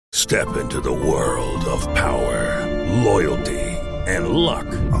Step into the world of power, loyalty, and luck.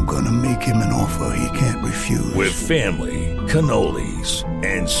 I'm gonna make him an offer he can't refuse. With family, cannolis,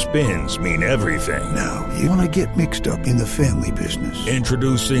 and spins mean everything. Now, you wanna get mixed up in the family business.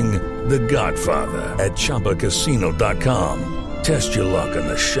 Introducing The Godfather at ChumbaCasino.com. Test your luck in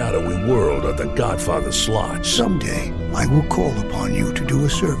the shadowy world of The Godfather slot. Someday, I will call upon you to do a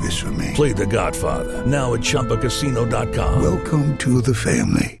service for me. Play The Godfather, now at ChumbaCasino.com. Welcome to the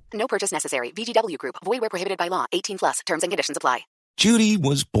family. No purchase necessary. VGW Group. Void where prohibited by law. 18 plus. Terms and conditions apply. Judy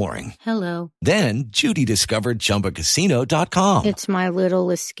was boring. Hello. Then Judy discovered ChumbaCasino.com. It's my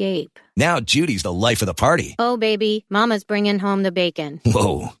little escape. Now Judy's the life of the party. Oh, baby, mama's bringing home the bacon.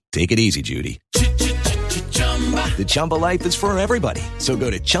 Whoa, take it easy, Judy. The Chumba life is for everybody. So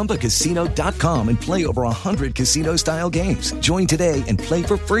go to ChumbaCasino.com and play over 100 casino-style games. Join today and play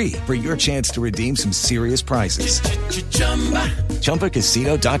for free for your chance to redeem some serious prizes.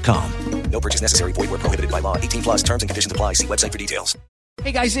 ChumbaCasino.com. No purchase necessary. Void where prohibited by law. 18 plus terms and conditions apply. See website for details.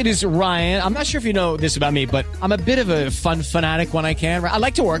 Hey guys, it is Ryan. I'm not sure if you know this about me, but I'm a bit of a fun fanatic when I can. I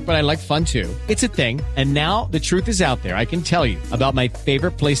like to work, but I like fun too. It's a thing. And now the truth is out there. I can tell you about my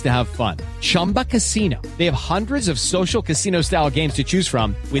favorite place to have fun. Chumba Casino. They have hundreds of social casino style games to choose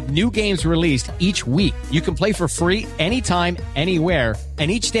from with new games released each week. You can play for free anytime, anywhere. And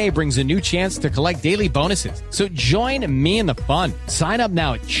each day brings a new chance to collect daily bonuses. So join me in the fun. Sign up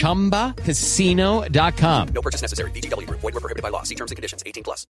now at ChumbaCasino.com. No purchase necessary. VGW Group. Void where prohibited by law. See terms and conditions. 18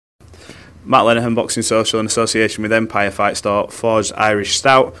 plus. Matt Lenihan, Boxing Social in association with Empire Fight Store, Forged Irish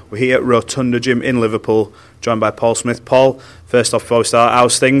Stout. We're here at Rotunda Gym in Liverpool, joined by Paul Smith. Paul, first off, before we start,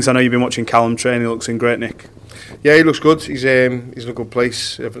 how's things? I know you've been watching Callum train. He looks in great nick. Yeah, he looks good. He's in a good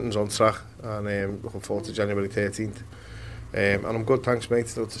place. Everything's on track, and looking forward to January 13th. And I'm good, thanks,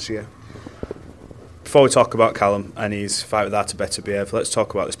 mate. Good to see you. Before we talk about Callum and his fight with Arta Better Behave, let's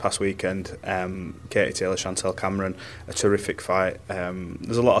talk about this past weekend. Katie Taylor, Chantelle Cameron, a terrific fight.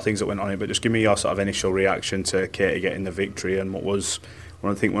 There's a lot of things that went on here, but just give me your sort of initial reaction to Katie getting the victory and what was,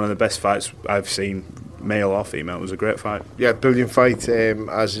 one of the best fights I've seen, male or female. It was a great fight. Yeah, brilliant fight,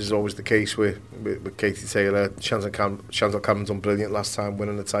 as is always the case with Katie Taylor. Chantelle Cameron done brilliant last time,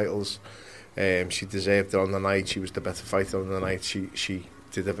 winning the titles. She deserved it on the night. She was the better fighter on the night. She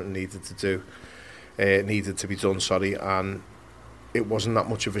did everything needed to do. Needed to be done, and it wasn't that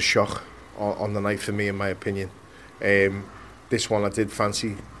much of a shock on the night for me, in my opinion. This one I did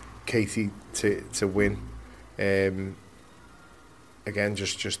fancy Katie to win. Again,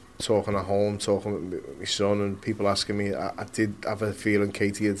 just talking at home, talking with my son and people asking me, I did have a feeling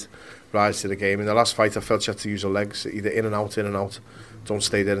Katie had rise to the game. In the last fight I felt she had to use her legs, either in and out, don't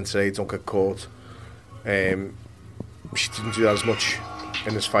stay there and say, don't get caught. She didn't do that as much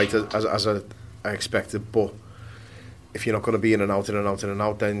in this fight as I expected, but if you're not going to be in and out,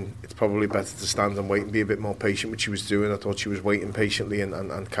 then it's probably better to stand and wait and be a bit more patient, which she was doing. I thought she was waiting patiently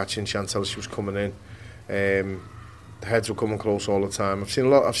and catching Chantelle as she was coming in. The heads were coming close all the time. I've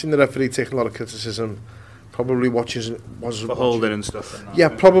seen the referee taking a lot of criticism. Probably wasn't holding and stuff. Yeah,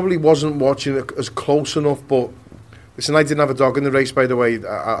 probably wasn't watching it as close enough. But listen, I didn't have a dog in the race. By the way,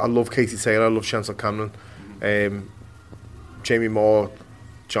 I love Katie Taylor. I love Chantelle Cameron, Jamie Moore,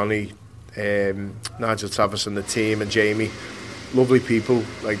 Johnny. Nigel Travis and the team, and Jamie, lovely people,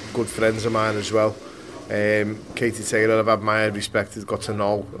 like good friends of mine as well. Katie Taylor, I've admired, respected, got to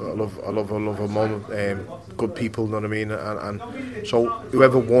know. I love her mum. Good people, you know what I mean. And so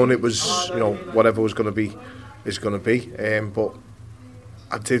whoever won, it was, whatever was going to be is going to be. But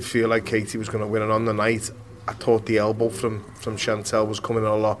I did feel like Katie was going to win, and on the night, I thought the elbow from Chantelle was coming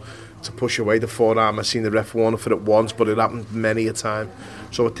a lot to push away the forearm. I seen the ref warn for it once, but it happened many a time.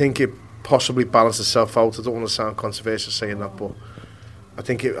 So I think it possibly balanced itself out. I don't want to sound controversial saying that, but I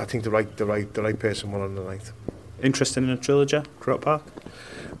think the right person won on the night. Interested in a trilogy, Croke Park?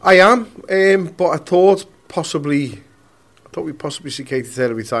 I am, but I thought we'd possibly see Katie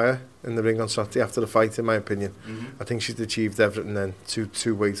Taylor retire in the ring on Saturday after the fight. In my opinion, I think she's achieved everything. Then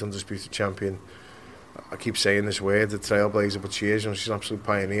two weight undisputed champion. I keep saying this word, the trailblazer, but she is. She's an absolute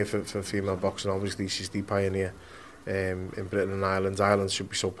pioneer for female boxing. Obviously, she's the pioneer. In Britain and Ireland. Ireland should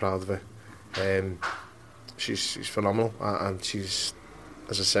be so proud of her. She's phenomenal, and she's,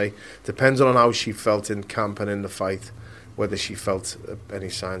 as I say, depends on how she felt in camp and in the fight, whether she felt any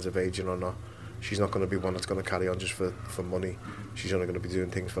signs of aging or not. She's not going to be one that's going to carry on just for money. She's only going to be doing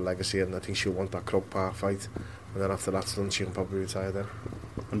things for legacy, and I think she'll want that Croke Park fight and then after that's done, she can probably retire then.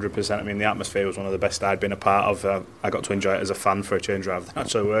 100%. I mean, the atmosphere was one of the best I'd been a part of. I got to enjoy it as a fan for a change rather than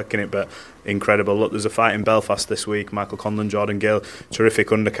actually working it, but incredible. Look, there's a fight in Belfast this week. Michael Conlon, Jordan Gill, terrific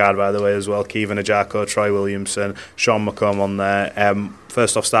undercard by the way as well. Kevin Ajako, Troy Williamson, Sean McComb on there.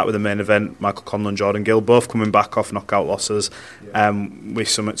 First off, start with the main event. Michael Conlon, Jordan Gill, both coming back off knockout losses, with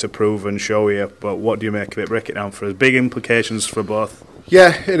something to prove and show you. But what do you make of it? Break it down for us. Big implications for both.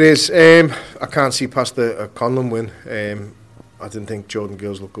 Yeah, it is. I can't see past a Conlon win. I didn't think Jordan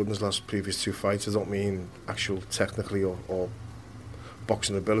Gill's looked good in his previous 2 fights. I don't mean actual technically or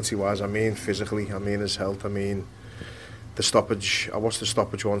boxing ability wise. I mean physically. I mean his health. I mean the stoppage. I watched the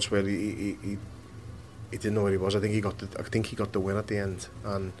stoppage once where he didn't know where he was. I think he got the win at the end.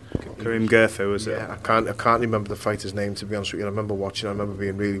 And Karim Gerfu, was it? Yeah, I can't remember the fighter's name, to be honest with you. I remember watching. I remember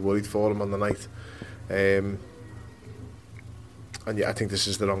being really worried for him on the night. And yeah, I think this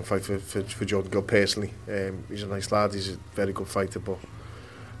is the wrong fight for Jordan Gill personally. He's a nice lad, he's a very good fighter, but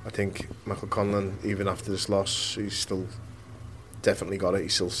I think Michael Conlon, even after this loss, he's still definitely got it.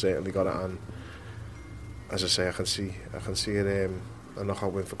 He's still certainly got it, and as I say, I can see it a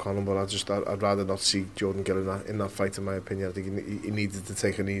knockout win for Conlon. But I'd rather not see Jordan Gill in that fight. In my opinion, I think he needed to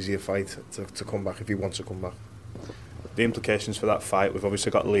take an easier fight to come back if he wants to come back. The implications for that fight, we've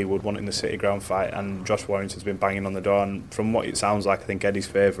obviously got Lee Wood wanting the City Ground fight, and Josh Warrington's been banging on the door, and from what it sounds like, I think Eddie's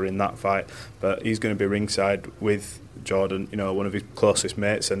favouring that fight, but he's going to be ringside with Jordan, one of his closest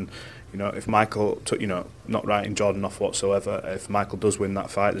mates, and if Michael took, not writing Jordan off whatsoever, if Michael does win that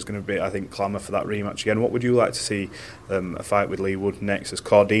fight, there's going to be, I think, clamour for that rematch again. What would you like to see a fight with Lee Wood next? Is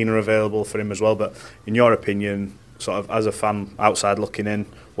Cordina available for him as well? But in your opinion, sort of as a fan outside looking in,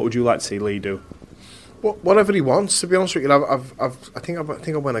 what would you like to see Lee do? Whatever he wants, to be honest with you. I think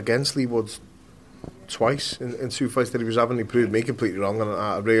I went against Lee Wood twice in 2 fights that he was having. He proved me completely wrong, and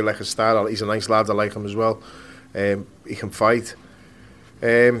I really like his style. He's a nice lad. I like him as well. He can fight.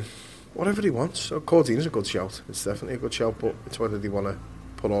 Whatever he wants. Cordina's a good shout. It's definitely a good shout, but it's whether they want to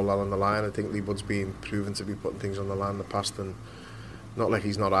put all that on the line. I think Lee Wood's been proven to be putting things on the line in the past, and not like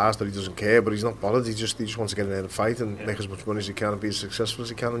he's not asked or he doesn't care, but he's not bothered. He just wants to get in there and fight and make as much money as he can and be as successful as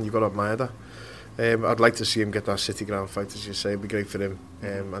he can, and you've got to admire that. I'd like to see him get that City Ground fight, as you say. It'd be great for him.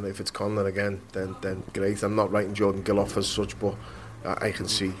 And if it's Conlon again, then great. I'm not writing Jordan Gill off as such, but I can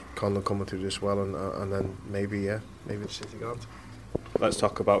see Conlon coming through this well, and then maybe the City Ground. Let's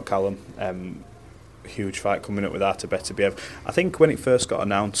talk about Callum. Huge fight coming up with Artur Beterbiev. I think when it first got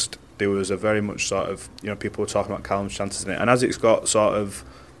announced, there was a very much sort of, people were talking about Callum's chances in it, and as it's got sort of,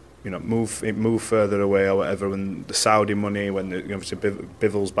 move further away or whatever, when the Saudi money, when obviously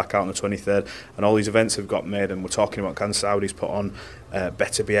Bivol's back out on the 23rd, and all these events have got made, and we're talking about can Saudis put on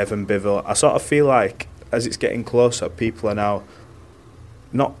Beterbiev and Bivol. I sort of feel like as it's getting closer, people are now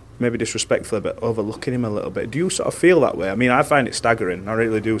not maybe disrespectfully, but overlooking him a little bit. Do you sort of feel that way? I mean, I find it staggering. I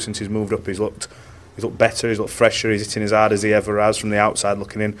really do. Since he's moved up, he's looked better, he's looked fresher, he's hitting as hard as he ever has from the outside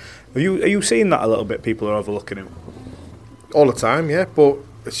looking in. Are you seeing that a little bit? People are overlooking him all the time, yeah, but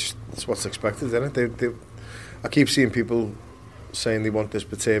it's what's expected, isn't it? I keep seeing people saying they want this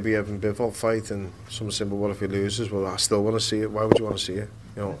Beterbiev and Bivol fight, and someone saying, "But what if he loses?" Well, I still want to see it. Why would you want to see it?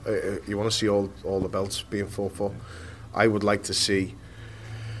 You want to see all the belts being fought for. I would like to see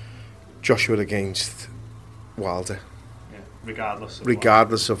Joshua against Wilder,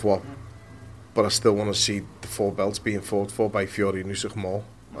 regardless of what. But I still want to see the 4 belts being fought for by Fury and Usyk more.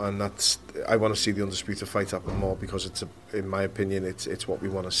 And I want to see the undisputed fight happen more, because in my opinion, it's what we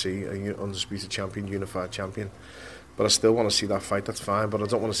want to see: a undisputed champion, unified champion. But I still want to see that fight. That's fine, but I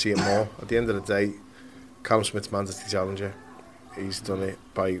don't want to see it more. At the end of the day, Callum Smith's mandatory challenger. He's done it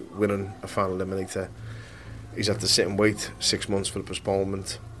by winning a final eliminator. He's had to sit and wait 6 months for the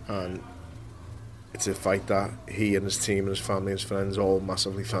postponement, and it's a fight that he and his team and his family and his friends all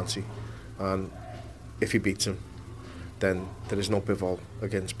massively fancy. And if he beats him, then there is no Bivol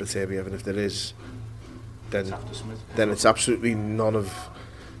against Beterbiev, and if there is, then it's absolutely none of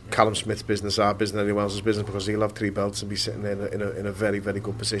Callum Smith's business, our business, anyone else's business, because he'll have 3 belts and be sitting there in a very, very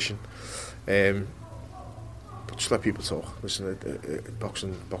good position. But just let people talk. Listen,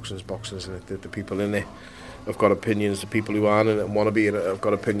 boxing's boxing, isn't it? The people in it have got opinions. The people who aren't in it and want to be in it have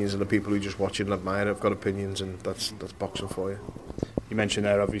got opinions, and the people who just watch it and admire it have got opinions, and that's boxing for you. You mentioned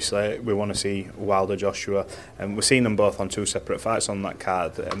there, obviously, we want to see Wilder, Joshua, and we're seeing them both on 2 separate fights on that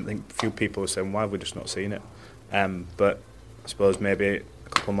card. I think a few people are saying, why have we just not seen it? But I suppose maybe a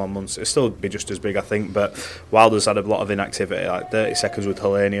couple more months, it'll still be just as big, I think. But Wilder's had a lot of inactivity, like 30 seconds with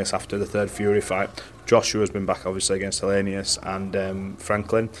Hellenius after the 3rd Fury fight. Joshua's been back, obviously, against Hellenius and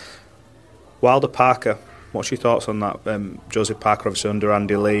Franklin. Wilder, Parker, what's your thoughts on that? Joseph Parker, obviously, under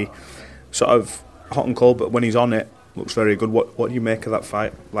Andy Lee, sort of hot and cold, but when he's on it, looks very good. What do you make of that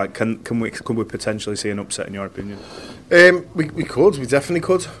fight? Like, can we potentially see an upset in your opinion? We definitely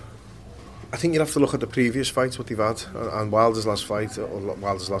could. I think you'd have to look at the previous fights, what they've had, and Wilder's last fight, or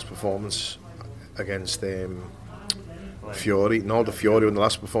Wilder's last performance against Fury. No, the Fury, in the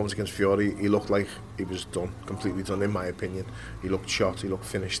last performance against Fury, he looked like he was done, completely done, in my opinion. He looked shot, he looked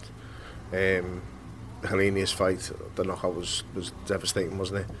finished. The Helenius fight, the knockout was devastating,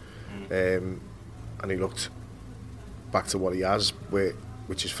 wasn't it? And he looked back to what he has,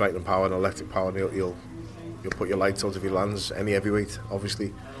 which is frightening power and electric power, and he'll put your lights out if he lands. Any heavyweight,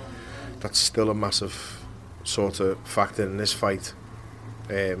 obviously. That's still a massive sort of factor in this fight,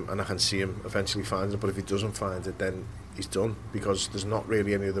 and I can see him eventually finding it, but if he doesn't find it, then he's done, because there's not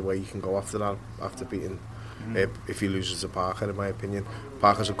really any other way you can go after that, after beating, if he loses to Parker, in my opinion.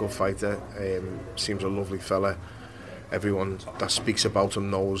 Parker's a good fighter, seems a lovely fella. Everyone that speaks about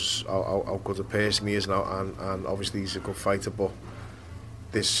him knows how good a person he is now, and obviously he's a good fighter, but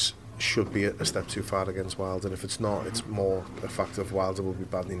this should be a step too far against Wilder, and if it's not, it's more a factor of Wilder will be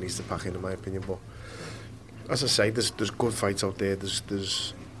bad and he needs to pack in my opinion. But as I say, there's good fights out there.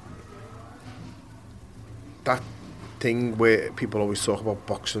 There's that thing where people always talk about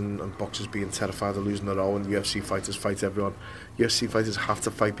boxing and boxers being terrified of losing their own, and UFC fighters fight everyone. UFC fighters have to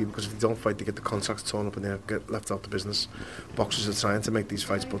fight people, because if they don't fight, they get the contracts torn up and they get left out the business. Boxers are trying to make these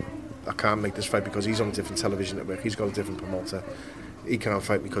fights, but I can't make this fight because he's on a different television network, he's got a different promoter, he can't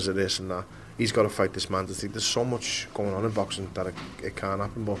fight because of this and that, he's got to fight this man. There's so much going on in boxing that it can't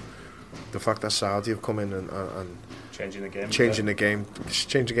happen. But the fact that Saudi have come in and changing the game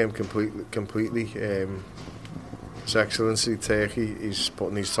completely. His Excellency Turkey, he's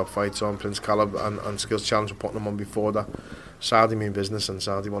putting these top fights on. Prince Callum and Skills Challenge were putting them on before that. Saudi mean business, and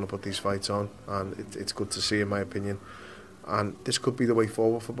Saudi want to put these fights on, and it's good to see, in my opinion. And this could be the way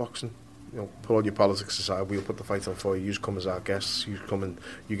forward for boxing. You know, put all your politics aside, we'll put the fight on for you. You come as our guests, you come and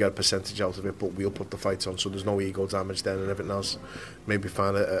you get a percentage out of it, but we'll put the fights on, so there's no ego damage then, and everything else. Maybe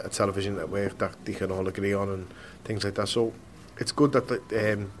find a television network that they can all agree on and things like that. So it's good that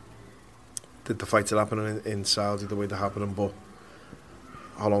the fights are happening in Saudi the way they're happening, but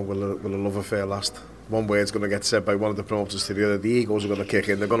how long will a love affair last? One word's going to get said by one of the promoters to the other. The egos are going to kick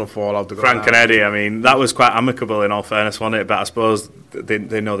in. They're going to fall out. Frank and Eddie, I mean, that was quite amicable in all fairness, wasn't it? But I suppose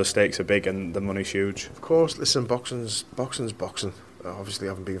they know the stakes are big and the money's huge. Of course, listen, boxing's boxing. Obviously,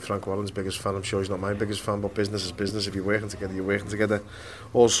 I haven't been Frank Warren's biggest fan. I'm sure he's not my biggest fan, but business is business. If you're working together, you're working together.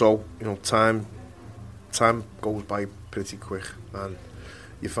 Also, you know, time goes by pretty quick, and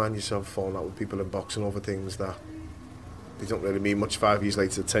you find yourself falling out with people in boxing over things that they don't really mean much 5 years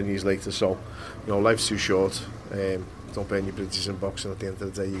later, 10 years later. So, you know, life's too short. Don't burn your bridges in boxing. At the end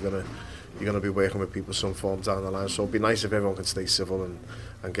of the day, you're gonna be working with people some form down the line. So it'd be nice if everyone can stay civil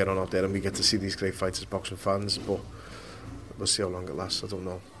and get on out there, and we get to see these great fights as boxing fans. But we'll see how long it lasts. I don't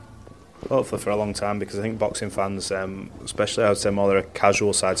know. Hopefully for a long time, because I think boxing fans, especially I would say more the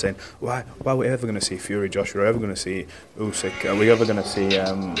casual side, saying, why are we ever going to see Fury, Joshua? Are we ever going to see Usyk? Are we ever going to see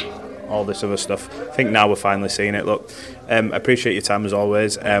all this other stuff? I think now we're finally seeing it. Look, I appreciate your time as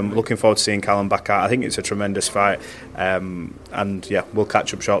always. Looking forward to seeing Callum back out. I think it's a tremendous fight, and yeah, we'll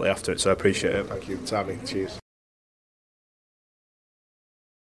catch up shortly after it, so I appreciate it. Thank you, Tammy. Cheers.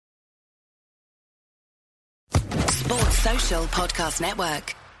 Sports Social Podcast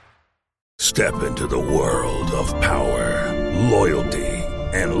Network. Step into the world of power, loyalty,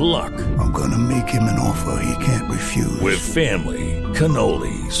 and luck. I'm gonna make him an offer he can't refuse. With family,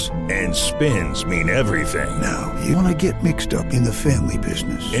 cannolis, and spins mean everything. Now, you wanna get mixed up in the family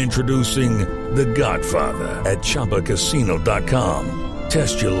business. Introducing The Godfather at ChumbaCasino.com.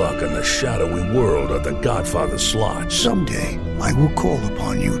 Test your luck in the shadowy world of The Godfather slot. Someday, I will call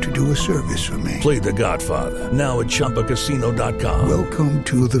upon you to do a service for me. Play The Godfather now at ChumbaCasino.com. Welcome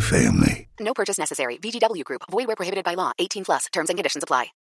to the family. No purchase necessary. VGW Group. Void where prohibited by law. 18+. Terms and conditions apply.